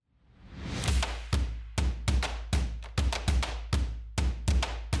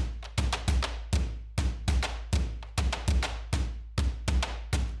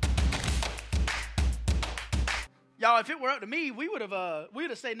Y'all, if it were up to me, we would have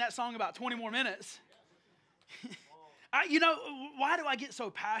stayed in that song about 20 more minutes. Why do I get so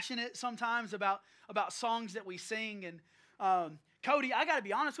passionate sometimes about songs that we sing? And Cody, I got to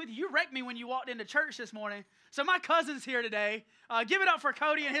be honest with you. You wrecked me when you walked into church this morning. So my cousin's here today. Give it up for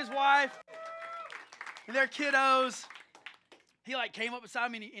Cody and his wife and their kiddos. He came up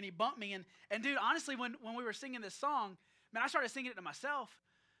beside me and he bumped me. And dude, honestly, when we were singing this song, man, I started singing it to myself.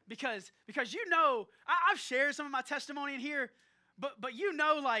 Because I've shared some of my testimony in here, but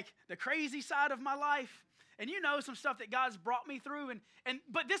the crazy side of my life, and some stuff that God's brought me through,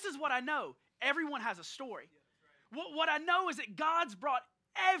 but this is what I know. Everyone has a story. What I know is that God's brought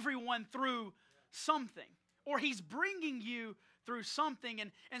everyone through something, or He's bringing you through something,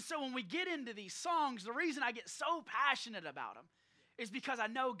 and so when we get into these songs, the reason I get so passionate about them is because I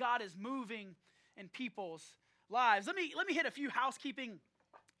know God is moving in people's lives. Let me hit a few housekeeping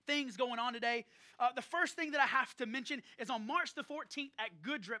things going on today. The first thing that I have to mention is on March the 14th at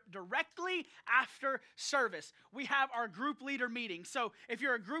Good Drip, directly after service, we have our group leader meeting. So if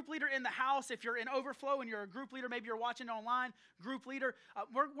you're a group leader in the house, if you're in Overflow and you're a group leader, maybe you're watching online, group leader,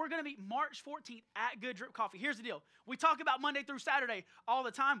 we're going to meet March 14th at Good Drip Coffee. Here's the deal. We talk about Monday through Saturday all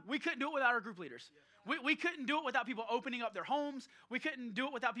the time. We couldn't do it without our group leaders. We couldn't do it without people opening up their homes. We couldn't do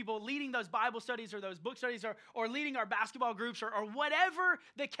it without people leading those Bible studies or those book studies or leading our basketball groups or whatever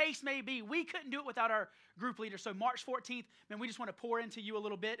the case may be. We couldn't do it without our group leaders. So March 14th, man, we just want to pour into you a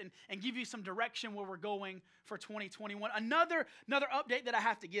little bit and give you some direction where we're going for 2021. Another update that I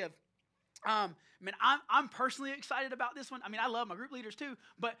have to give. Man, I'm personally excited about this one. I mean, I love my group leaders too,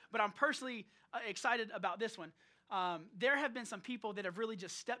 but I'm personally excited about this one. There have been some people that have really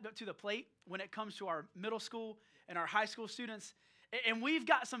just stepped up to the plate when it comes to our middle school and our high school students. And we've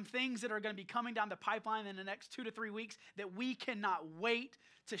got some things that are going to be coming down the pipeline in the next 2 to 3 weeks that we cannot wait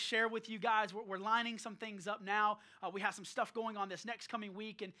to share with you guys. We're lining some things up now. We have some stuff going on this next coming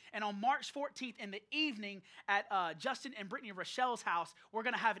week. And on March 14th in the evening at Justin and Brittany Rochelle's house, we're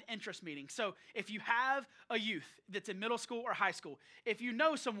going to have an interest meeting. So if you have a youth that's in middle school or high school, if you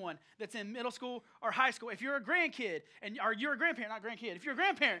know someone that's in middle school or high school, if you're a grandkid, or you're a grandparent, not grandkid, if you're a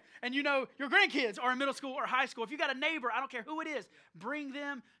grandparent and you know your grandkids are in middle school or high school, if you got a neighbor, I don't care who it is, bring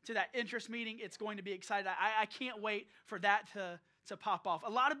them to that interest meeting. It's going to be exciting. I can't wait for that to pop off. A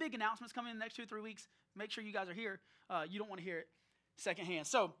lot of big announcements coming in the next 2 or 3 weeks. Make sure you guys are here. You don't want to hear it secondhand.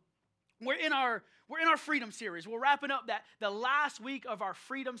 So we're in our Freedom series. We're wrapping up the last week of our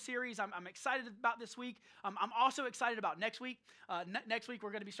Freedom series. I'm excited about this week. I'm also excited about next week. Next week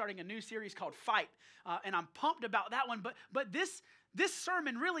we're going to be starting a new series called Fight, and I'm pumped about that one. But this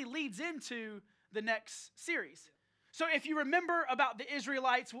sermon really leads into the next series. So if you remember about the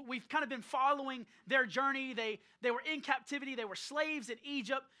Israelites, we've kind of been following their journey. They were in captivity. They were slaves in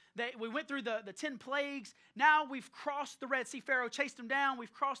Egypt. We went through the 10 plagues. Now we've crossed the Red Sea. Pharaoh chased them down.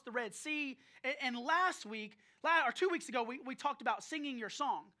 We've crossed the Red Sea. And last week, or 2 weeks ago, we talked about singing your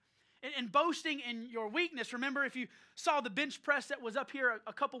song and boasting in your weakness. Remember, if you saw the bench press that was up here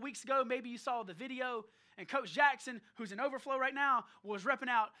a couple weeks ago, maybe you saw the video. And Coach Jackson, who's in Overflow right now, was repping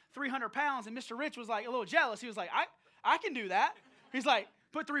out 300 pounds. And Mr. Rich was a little jealous. He was like, I can do that. He's like,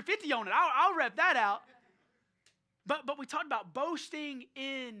 put 350 on it. I'll rep that out. But we talked about boasting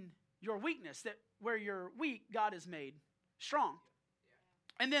in your weakness, that where you're weak, God is made strong.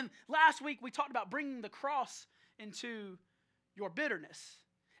 And then last week, we talked about bringing the cross into your bitterness.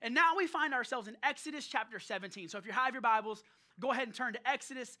 And now we find ourselves in Exodus chapter 17. So if you have your Bibles, go ahead and turn to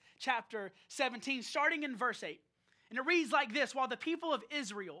Exodus chapter 17, starting in verse 8. And it reads like this: while the people of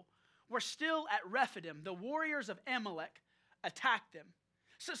Israel were still at Rephidim, the warriors of Amalek attacked them.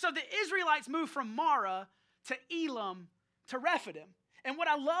 So the Israelites moved from Marah to Elam to Rephidim. And what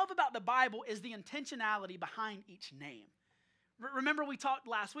I love about the Bible is the intentionality behind each name. Remember we talked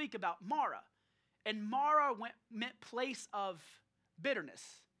last week about Marah. And Marah meant place of bitterness.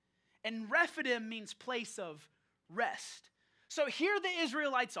 And Rephidim means place of rest. So here the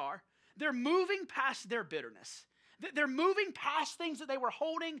Israelites are. They're moving past their bitterness. They're moving past things that they were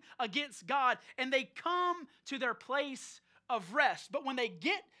holding against God, and they come to their place of rest. But when they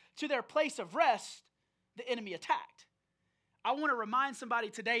get to their place of rest, the enemy attacked. I want to remind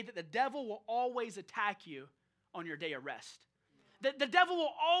somebody today that the devil will always attack you on your day of rest. The devil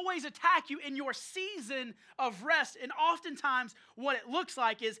will always attack you in your season of rest. And oftentimes what it looks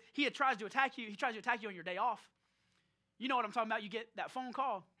like is he tries to attack you on your day off. You know what I'm talking about. You get that phone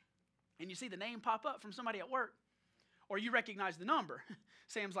call and you see the name pop up from somebody at work, or you recognize the number.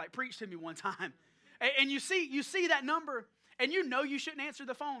 Sam's like preached to me one time. And you see that number, and you know you shouldn't answer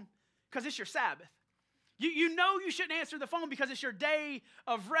the phone because it's your Sabbath. You know you shouldn't answer the phone because it's your day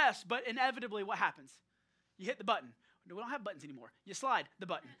of rest, but inevitably what happens? You hit the button. We don't have buttons anymore. You slide the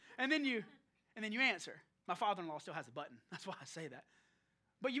button. And then you answer. My father-in-law still has a button. That's why I say that.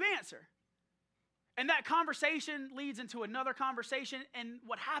 But you answer. And that conversation leads into another conversation. And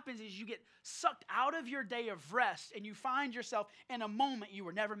what happens is you get sucked out of your day of rest and you find yourself in a moment you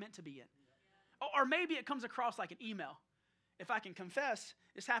were never meant to be in. Or maybe it comes across like an email. If I can confess,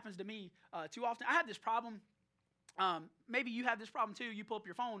 this happens to me too often. I have this problem. Maybe you have this problem too. You pull up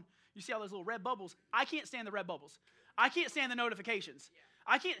your phone, you see all those little red bubbles. I can't stand the red bubbles. I can't stand the notifications.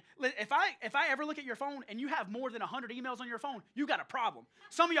 I can't. If I ever look at your phone and you have more than 100 emails on your phone, you got a problem.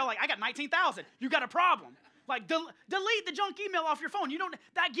 Some of y'all like, I got 19,000. You got a problem. Like delete the junk email off your phone.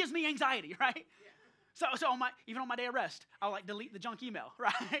 That gives me anxiety, right? So even on my day of rest, I'll like delete the junk email,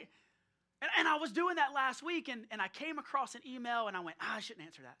 right? And I was doing that last week, and I came across an email, and I went, I shouldn't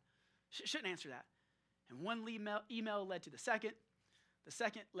answer that. Shouldn't answer that. And one email led to the second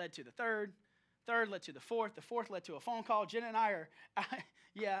led to the third led to the fourth led to a phone call. Jenna and I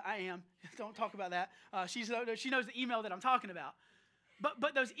I am. Don't talk about that. She knows the email that I'm talking about.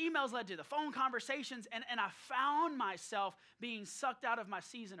 But those emails led to the phone conversations, and I found myself being sucked out of my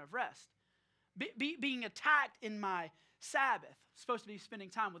season of rest, being attacked in my Sabbath. Supposed to be spending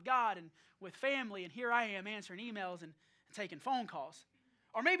time with God and with family, and here I am answering emails and taking phone calls.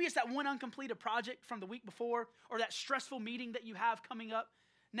 Or maybe it's that one uncompleted project from the week before, or that stressful meeting that you have coming up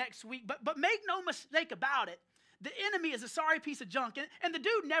next week. But make no mistake about it, the enemy is a sorry piece of junk. And the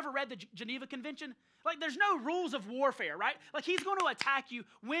dude never read the Geneva Convention. Like, there's no rules of warfare, right? Like, he's going to attack you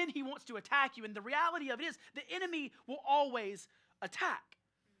when he wants to attack you. And the reality of it is, the enemy will always attack.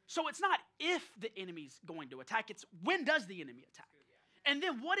 So it's not if the enemy's going to attack, it's when does the enemy attack? And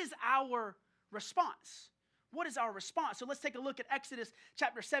then what is our response? What is our response? So let's take a look at Exodus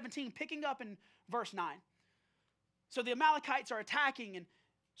chapter 17, picking up in verse 9. So the Amalekites are attacking, and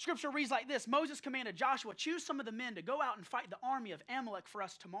Scripture reads like this. Moses commanded Joshua, choose some of the men to go out and fight the army of Amalek for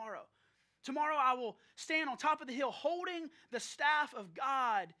us tomorrow. Tomorrow I will stand on top of the hill holding the staff of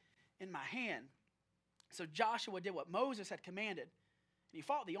God in my hand. So Joshua did what Moses had commanded, and he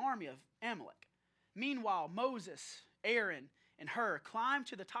fought the army of Amalek. Meanwhile, Moses, Aaron, and Hur climbed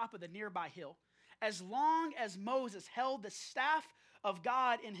to the top of the nearby hill. As long as Moses held the staff of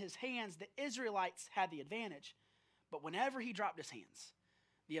God in his hands, the Israelites had the advantage. But whenever he dropped his hands,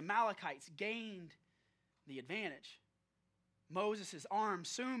 the Amalekites gained the advantage. Moses' arms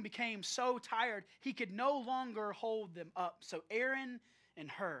soon became so tired he could no longer hold them up. So Aaron and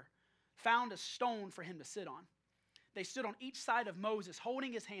Hur found a stone for him to sit on. They stood on each side of Moses,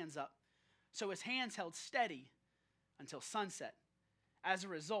 holding his hands up, so his hands held steady until sunset. As a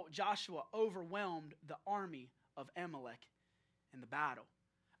result, Joshua overwhelmed the army of Amalek in the battle.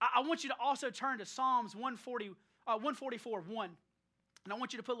 I want you to also turn to Psalms 144:1. And I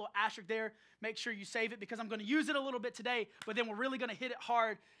want you to put a little asterisk there. Make sure you save it because I'm going to use it a little bit today, but then we're really going to hit it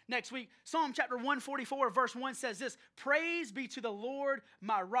hard next week. Psalm chapter 144, verse 1 says this, praise be to the Lord,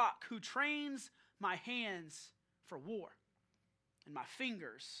 my rock, who trains my hands for war and my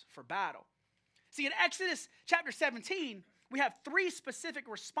fingers for battle. See, in Exodus chapter 17, we have three specific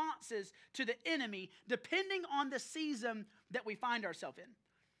responses to the enemy depending on the season that we find ourselves in.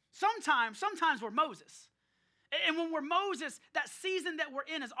 Sometimes we're Moses. And when we're Moses, that season that we're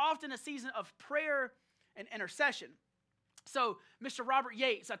in is often a season of prayer and intercession. So, Mr. Robert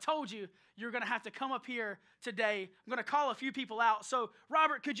Yates, I told you you're going to have to come up here today. I'm going to call a few people out. So,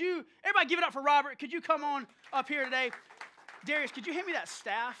 Robert, everybody give it up for Robert. Could you come on up here today? Darius, could you hand me that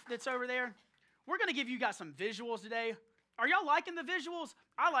staff that's over there? We're going to give you guys some visuals today. Are y'all liking the visuals?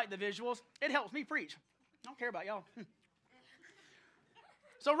 I like the visuals. It helps me preach. I don't care about y'all.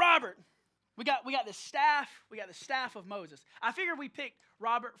 So, Robert, we got the staff. We got the staff of Moses. I figured we picked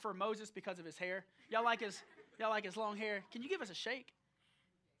Robert for Moses because of his hair. Y'all like his long hair? Can you give us a shake?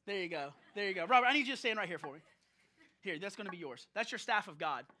 There you go. Robert, I need you to stand right here for me. Here, that's going to be yours. That's your staff of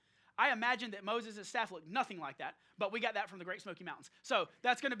God. I imagine that Moses' staff looked nothing like that, but we got that from the Great Smoky Mountains. So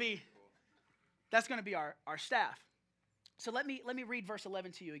that's going to be our staff. So let me read verse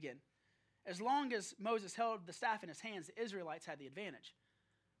 11 to you again. As long as Moses held the staff in his hands, the Israelites had the advantage.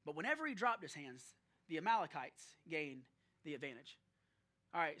 But whenever he dropped his hands, the Amalekites gained the advantage.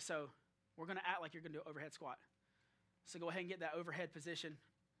 All right, so we're going to act like you're going to do an overhead squat. So go ahead and get that overhead position.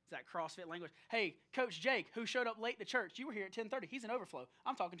 Is that CrossFit language? Hey, Coach Jake, who showed up late to church, you were here at 10:30. He's in overflow.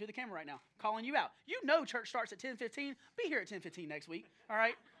 I'm talking to the camera right now, calling you out. You know church starts at 10:15. Be here at 10:15 next week, all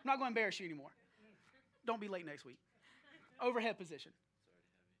right? I'm not going to embarrass you anymore. Don't be late next week. Overhead position.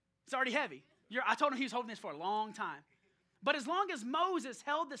 It's already heavy. I told him he was holding this for a long time. But as long as Moses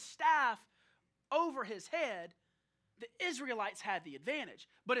held the staff over his head, the Israelites had the advantage.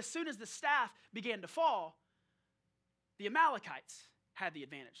 But as soon as the staff began to fall, the Amalekites had the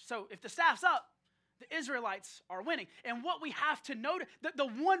advantage. So if the staff's up, the Israelites are winning. And what we have to note, the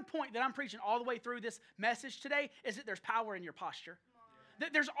one point that I'm preaching all the way through this message today is that there's power in your posture.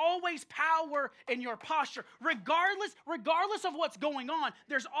 That there's always power in your posture. Regardless of what's going on,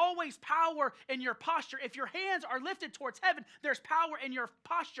 there's always power in your posture. If your hands are lifted towards heaven, there's power in your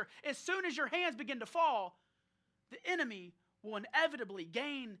posture. As soon as your hands begin to fall, the enemy will inevitably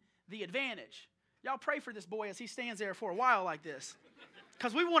gain the advantage. Y'all pray for this boy as he stands there for a while like this.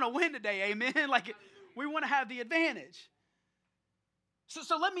 Because we want to win today, amen? Like, we want to have the advantage.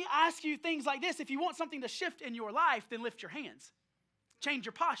 So let me ask you things like this. If you want something to shift in your life, then lift your hands. Change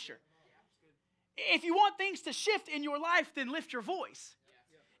your posture. If you want things to shift in your life, then lift your voice.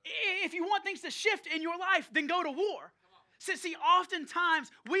 If you want things to shift in your life, then go to war. See, oftentimes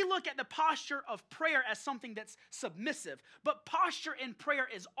we look at the posture of prayer as something that's submissive, but posture in prayer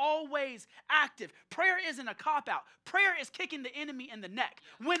is always active. Prayer isn't a cop-out. Prayer is kicking the enemy in the neck.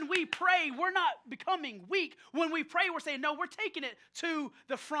 When we pray, we're not becoming weak. When we pray, we're saying, no, we're taking it to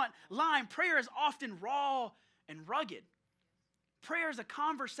the front line. Prayer is often raw and rugged. Prayer is a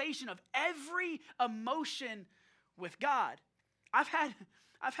conversation of every emotion with God. I've had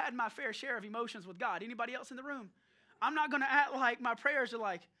my fair share of emotions with God. Anybody else in the room? I'm not going to act like my prayers are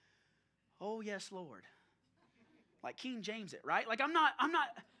like, oh, yes, Lord. Like King James it, right? Like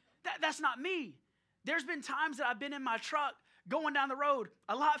that's not me. There's been times that I've been in my truck going down the road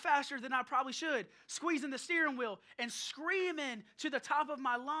a lot faster than I probably should, squeezing the steering wheel and screaming to the top of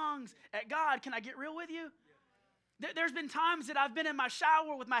my lungs at God. Can I get real with you? There's been times that I've been in my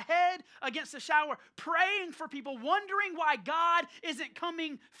shower with my head against the shower, praying for people, wondering why God isn't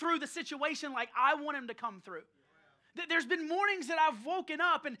coming through the situation like I want him to come through. There's been mornings that I've woken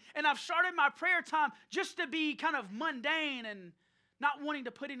up and I've started my prayer time just to be kind of mundane and not wanting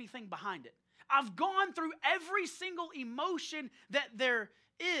to put anything behind it. I've gone through every single emotion that there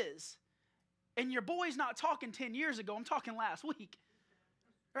is. And your boy's not talking 10 years ago. I'm talking last week.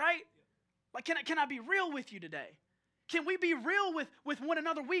 Right? Like, can I be real with you today? Can we be real with one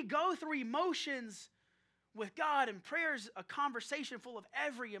another? We go through emotions with God, and prayer is a conversation full of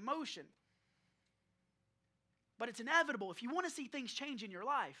every emotion. But it's inevitable. If you want to see things change in your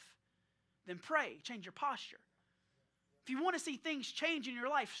life, then pray, change your posture. If you want to see things change in your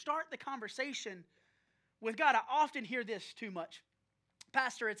life, start the conversation with God. I often hear this too much.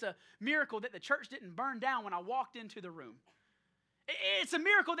 Pastor, it's a miracle that the church didn't burn down when I walked into the room. It's a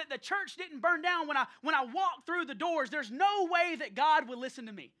miracle that the church didn't burn down when I walked through the doors. There's no way that God would listen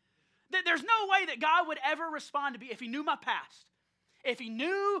to me. There's no way that God would ever respond to me if he knew my past. If he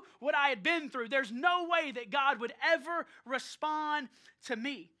knew what I had been through, there's no way that God would ever respond to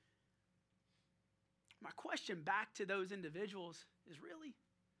me. My question back to those individuals is, really?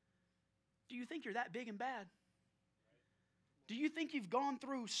 Do you think you're that big and bad? Do you think you've gone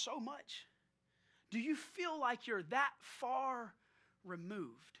through so much? Do you feel like you're that far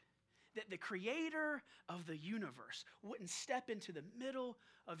removed that the creator of the universe wouldn't step into the middle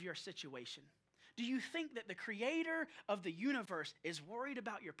of your situation? Do you think that the creator of the universe is worried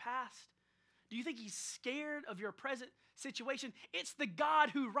about your past? Do you think he's scared of your present situation? It's the God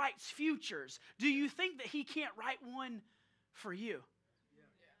who writes futures. Do you think that he can't write one for you?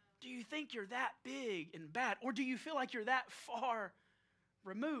 Do you think you're that big and bad? Or do you feel like you're that far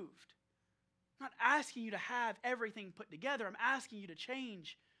removed? I'm not asking you to have everything put together. I'm asking you to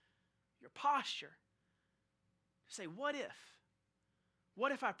change your posture. Say, what if?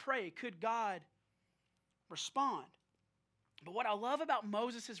 What if I pray? Could God respond? But what I love about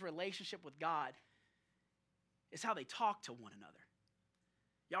Moses' relationship with God is how they talk to one another.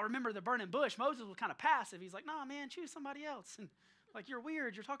 Y'all remember the burning bush? Moses was kind of passive. He's like, nah, man, choose somebody else. And like, you're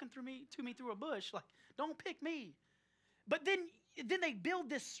weird. You're talking to me through a bush. Like, don't pick me. But then they build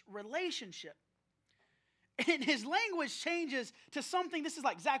this relationship. And his language changes to something, this is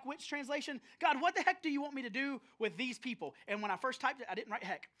like Zach Witt's translation. God, what the heck do you want me to do with these people? And when I first typed it, I didn't write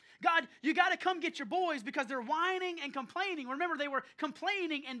heck. God, you got to come get your boys because they're whining and complaining. Remember, they were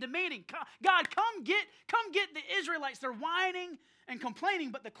complaining and demanding. God, come get the Israelites. They're whining and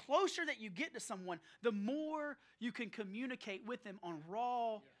complaining. But the closer that you get to someone, the more you can communicate with them on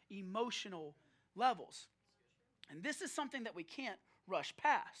raw, emotional levels. And this is something that we can't rush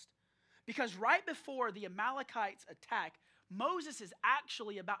past. Because right before the Amalekites attack, Moses is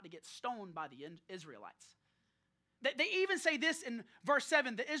actually about to get stoned by the Israelites. They even say this in verse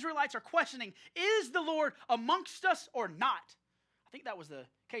 7. The Israelites are questioning, is the Lord amongst us or not? I think that was the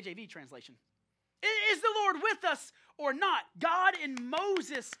KJV translation. Is the Lord with us or not? God and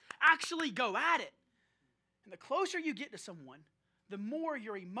Moses actually go at it. And the closer you get to someone, the more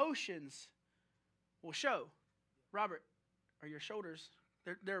your emotions will show. Robert, Are your shoulders,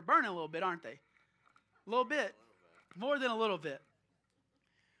 they're burning a little bit, aren't they? A little bit. More than a little bit.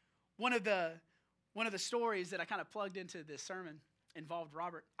 One of the stories that I kind of plugged into this sermon involved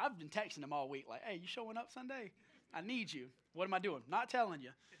Robert. I've been texting him all week like, hey, you showing up Sunday? I need you. What am I doing? Not telling you.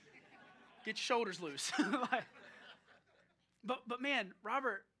 Get your shoulders loose. But man,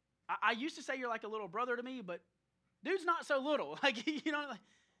 Robert, I used to say you're like a little brother to me, but dude's not so little. Like, you know, like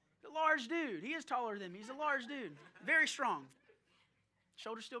a large dude. He is taller than me. He's a large dude. Very strong.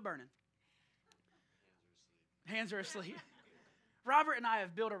 Shoulders still burning. Hands are asleep. Robert and I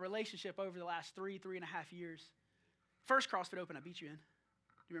have built a relationship over the last 3.5 years. First CrossFit Open, I beat you in. Do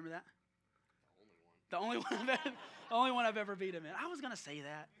you remember that? The only one I've ever beat him in. I was going to say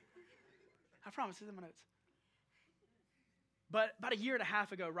that. I promise, it's in my notes. But about 1.5 years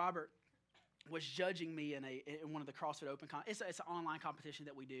ago, Robert was judging me in one of the CrossFit Open. It's an online competition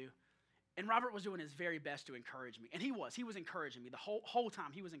that we do. And Robert was doing his very best to encourage me. And he was encouraging me. The whole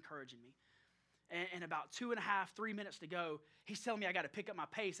time he was encouraging me. And about 2.5, 3 minutes to go, he's telling me I got to pick up my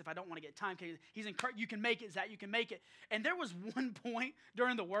pace if I don't want to get time. He's encouraging, you can make it, Zach, you can make it. And there was one point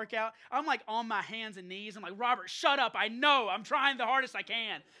during the workout, I'm like on my hands and knees. I'm like, Robert, shut up. I know. I'm trying the hardest I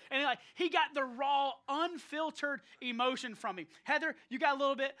can. And he got the raw, unfiltered emotion from me. Heather, you got a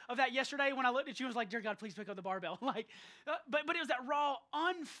little bit of that yesterday when I looked at you and was like, dear God, please pick up the barbell. But it was that raw,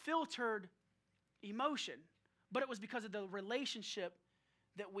 unfiltered emotion. But it was because of the relationship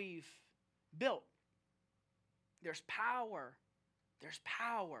that we've built. There's power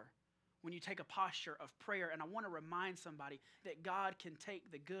when you take a posture of prayer. And I want to remind somebody that God can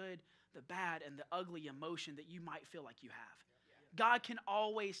take the good, the bad, and the ugly emotion that you might feel like you have. God can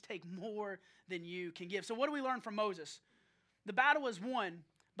always take more than you can give. So what do we learn from Moses? The battle was won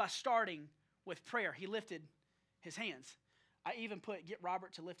by starting with prayer. He lifted his hands. I even put get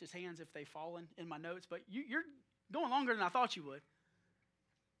Robert to lift his hands if they've fallen in my notes, but you're going longer than I thought you would.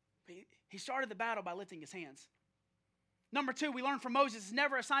 He started the battle by lifting his hands. Number 2, we learn from Moses, it's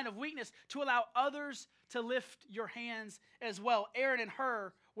never a sign of weakness to allow others to lift your hands as well. Aaron and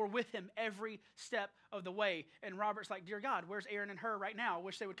Hur were with him every step of the way. And Robert's like, dear God, where's Aaron and Hur right now? I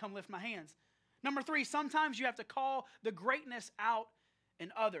wish they would come lift my hands. Number 3, sometimes you have to call the greatness out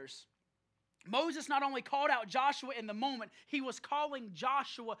in others. Moses not only called out Joshua in the moment, he was calling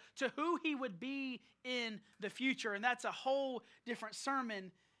Joshua to who he would be in the future. And that's a whole different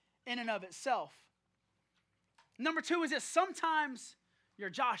sermon in and of itself. Number 2 is this: sometimes you're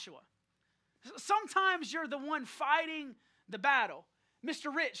Joshua. Sometimes you're the one fighting the battle.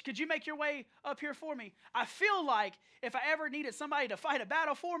 Mr. Rich, could you make your way up here for me? I feel like if I ever needed somebody to fight a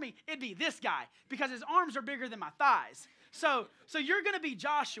battle for me, it'd be this guy because his arms are bigger than my thighs. So you're going to be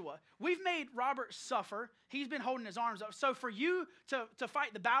Joshua. We've made Robert suffer. He's been holding his arms up. So for you to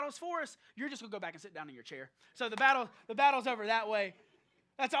fight the battles for us, you're just going to go back and sit down in your chair. So the battle's over that way.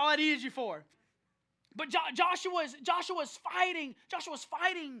 That's all I needed you for. But Joshua's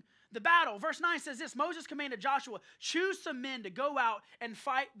fighting the battle. Verse 9 says this: Moses commanded Joshua, choose some men to go out and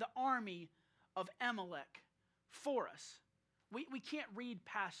fight the army of Amalek for us. We can't read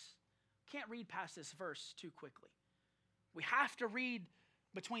past this verse too quickly. We have to read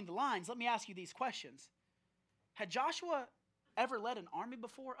between the lines. Let me ask you these questions. Had Joshua ever led an army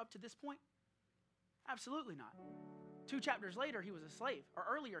before up to this point? Absolutely not. 2 chapters later, he was a slave. Or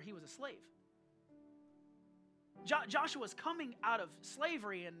earlier, he was a slave. Joshua's coming out of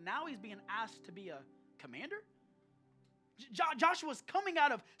slavery, and now he's being asked to be a commander? Joshua's coming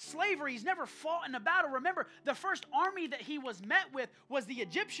out of slavery. He's never fought in a battle. Remember, the first army that he was met with was the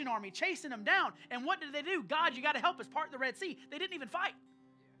Egyptian army chasing him down. And what did they do? God, you got to help us part the Red Sea. They didn't even fight.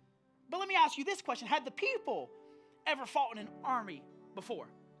 But let me ask you this question. Had the people ever fought in an army before?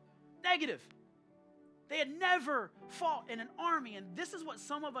 Negative. They had never fought in an army, and this is what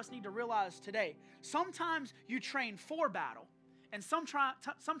some of us need to realize today. Sometimes you train for battle, and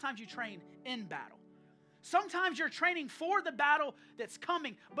sometimes you train in battle. Sometimes you're training for the battle that's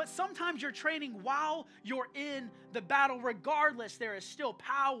coming, but sometimes you're training while you're in the battle. Regardless, there is still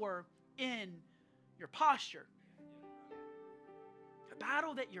power in your posture. The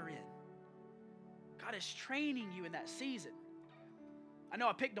battle that you're in, God is training you in that season. I know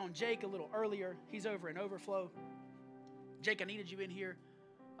I picked on Jake a little earlier. He's over in Overflow. Jake, I needed you in here,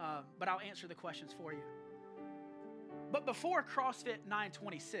 but I'll answer the questions for you. But before CrossFit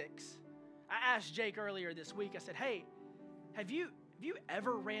 926, I asked Jake earlier this week, I said, hey, have you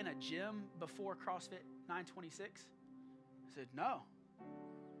ever ran a gym before CrossFit 926? I said, no.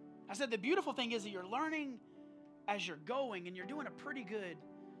 I said, the beautiful thing is that you're learning as you're going, and you're doing a pretty good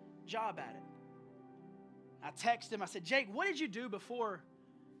job at it. I texted him. I said, Jake, what did you do before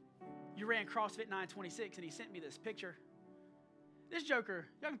you ran CrossFit 926? And he sent me this picture. This joker,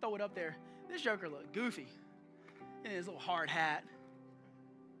 y'all can throw it up there. This joker looked goofy in his little hard hat.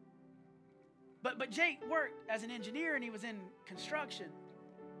 But Jake worked as an engineer and he was in construction.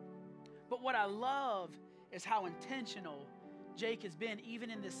 But what I love is how intentional Jake has been even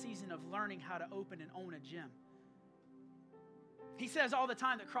in this season of learning how to open and own a gym. He says all the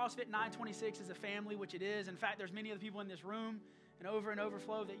time that CrossFit 926 is a family, which it is. In fact, there's many other people in this room and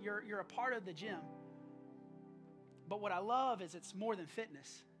overflow that you're a part of the gym. But what I love is it's more than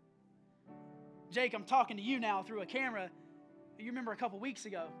fitness. Jake, I'm talking to you now through a camera. You remember a couple weeks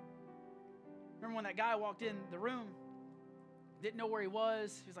ago. Remember when that guy walked in the room, didn't know where he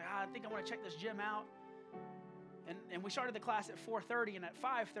was. He was like, I think I want to check this gym out. And we started the class at 4:30, and at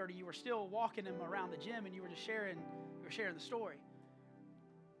 5:30, you were still walking him around the gym, and you were just sharing the story.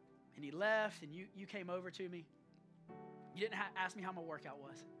 And he left, and you came over to me. You didn't ask me how my workout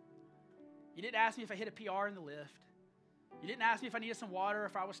was. You didn't ask me if I hit a PR in the lift. You didn't ask me if I needed some water or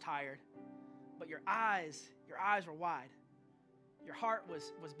if I was tired. But your eyes were wide. Your heart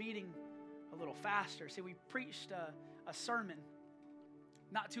was beating a little faster. See, we preached a sermon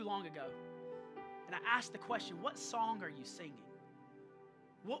not too long ago. And I asked the question, what song are you singing?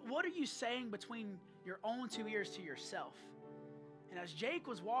 What are you saying between your own two ears to yourself? And as Jake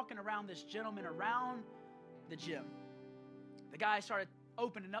was walking around this gentleman around the gym, the guy started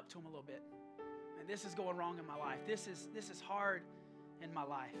opening up to him a little bit. And this is going wrong in my life. This is hard in my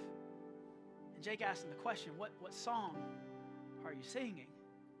life. And Jake asked him the question, what song are you singing?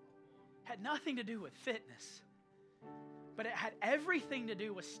 Had nothing to do with fitness. But it had everything to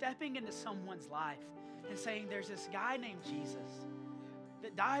do with stepping into someone's life and saying, there's this guy named Jesus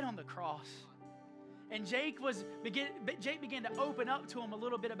that died on the cross. And Jake began to open up to him a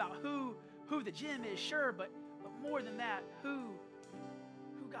little bit about who the gym is, sure, but more than that, who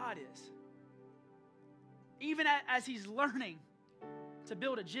God is. Even as he's learning to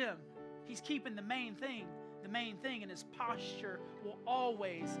build a gym, he's keeping the main thing, and his posture will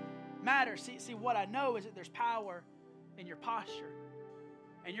always matter. See, what I know is that there's power in your posture.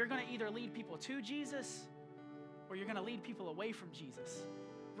 And you're going to either lead people to Jesus or you're going to lead people away from Jesus.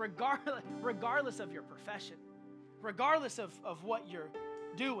 Regardless of your profession. Regardless of what you're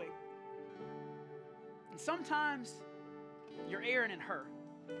doing. And sometimes you're Aaron and Hur.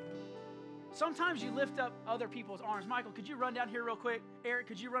 Sometimes you lift up other people's arms. Michael, could you run down here real quick? Eric,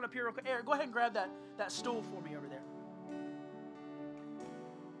 could you run up here real quick? Eric, go ahead and grab that stool for me over there.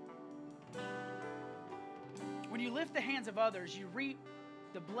 When you lift the hands of others, you reap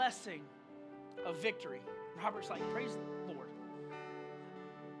the blessing of victory. Robert's like, praise the Lord.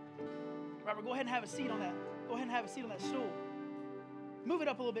 Robert, go ahead and have a seat on that. Go ahead and have a seat on that stool. Move it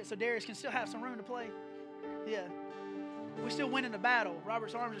up a little bit so Darius can still have some room to play. Yeah. We're still winning the battle.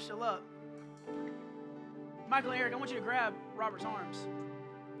 Robert's arms are still up. Michael and Eric, I want you to grab Robert's arms.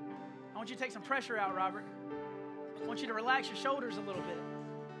 I want you to take some pressure out, Robert. I want you to relax your shoulders a little bit.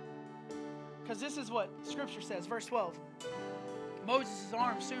 Because this is what Scripture says, verse 12. Moses'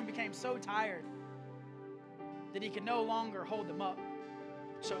 arms soon became so tired that he could no longer hold them up.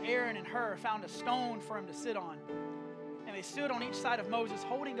 So Aaron and Hur found a stone for him to sit on. And they stood on each side of Moses,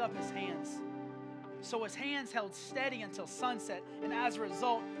 holding up his hands. So his hands held steady until sunset. And as a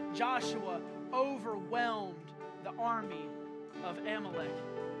result, Joshua overwhelmed the army of Amalek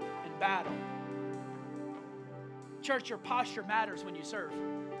in battle. Church, your posture matters when you serve.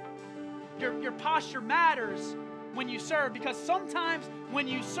 Your posture matters when you serve, because sometimes when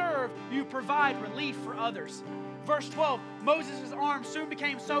you serve, you provide relief for others. Verse 12, Moses' arms soon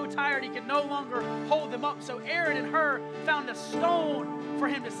became so tired he could no longer hold them up. So Aaron and Hur found a stone for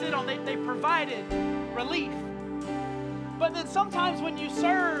him to sit on. They provided relief. But then sometimes when you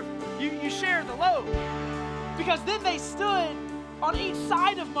serve, you share the load. Because then they stood on each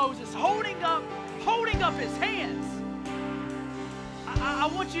side of Moses, holding up his hands. I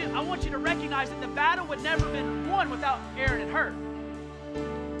want you to recognize that the battle would never have been won without Aaron and Hur.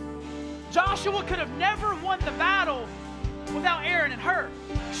 Joshua could have never won the battle without Aaron and Hur.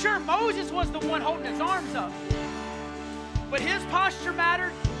 Sure, Moses was the one holding his arms up. But his posture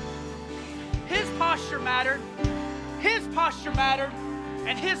mattered. His posture mattered. His posture mattered.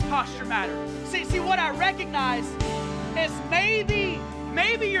 And his posture mattered. See what I recognize is maybe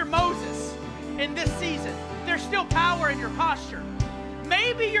you're Moses in this season. There's still power in your posture.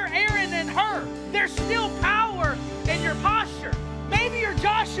 Maybe you're Aaron and Hur. There's still power in your posture. Maybe you're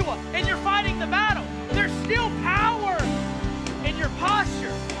Joshua and you're fighting the battle. There's still power in your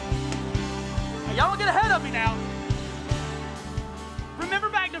posture. Now, y'all don't get ahead of me now. Remember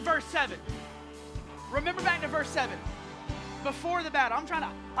back to verse 7. Remember back to verse 7. Before the battle.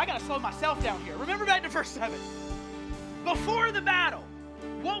 I got to slow myself down here. Remember back to verse 7. Before the battle,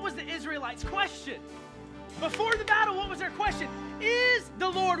 what was the Israelites' question? Before the battle, what was their question? Is the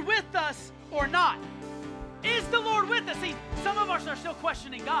Lord with us or not? Is the Lord with us? See, some of us are still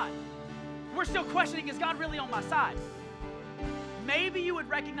questioning God. We're still questioning, is God really on my side? Maybe you would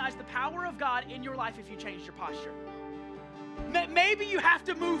recognize the power of God in your life if you changed your posture. Maybe you have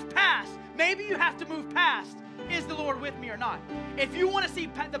to move past. Maybe you have to move past, is the Lord with me or not? If you want to see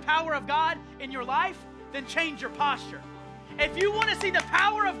the power of God in your life, then change your posture. If you want to see the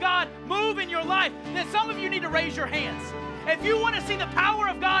power of God move in your life, then some of you need to raise your hands. If you want to see the power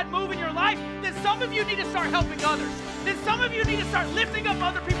of God move in your life, then some of you need to start helping others. Then some of you need to start lifting up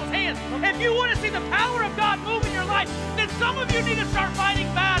other people's hands. If you want to see the power of God move in your life, then some of you need to start fighting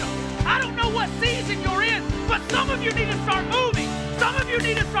battles. I don't know what season you're in, but some of you need to start moving. Some of you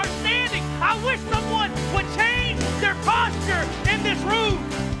need to start standing. I wish someone would change their posture in this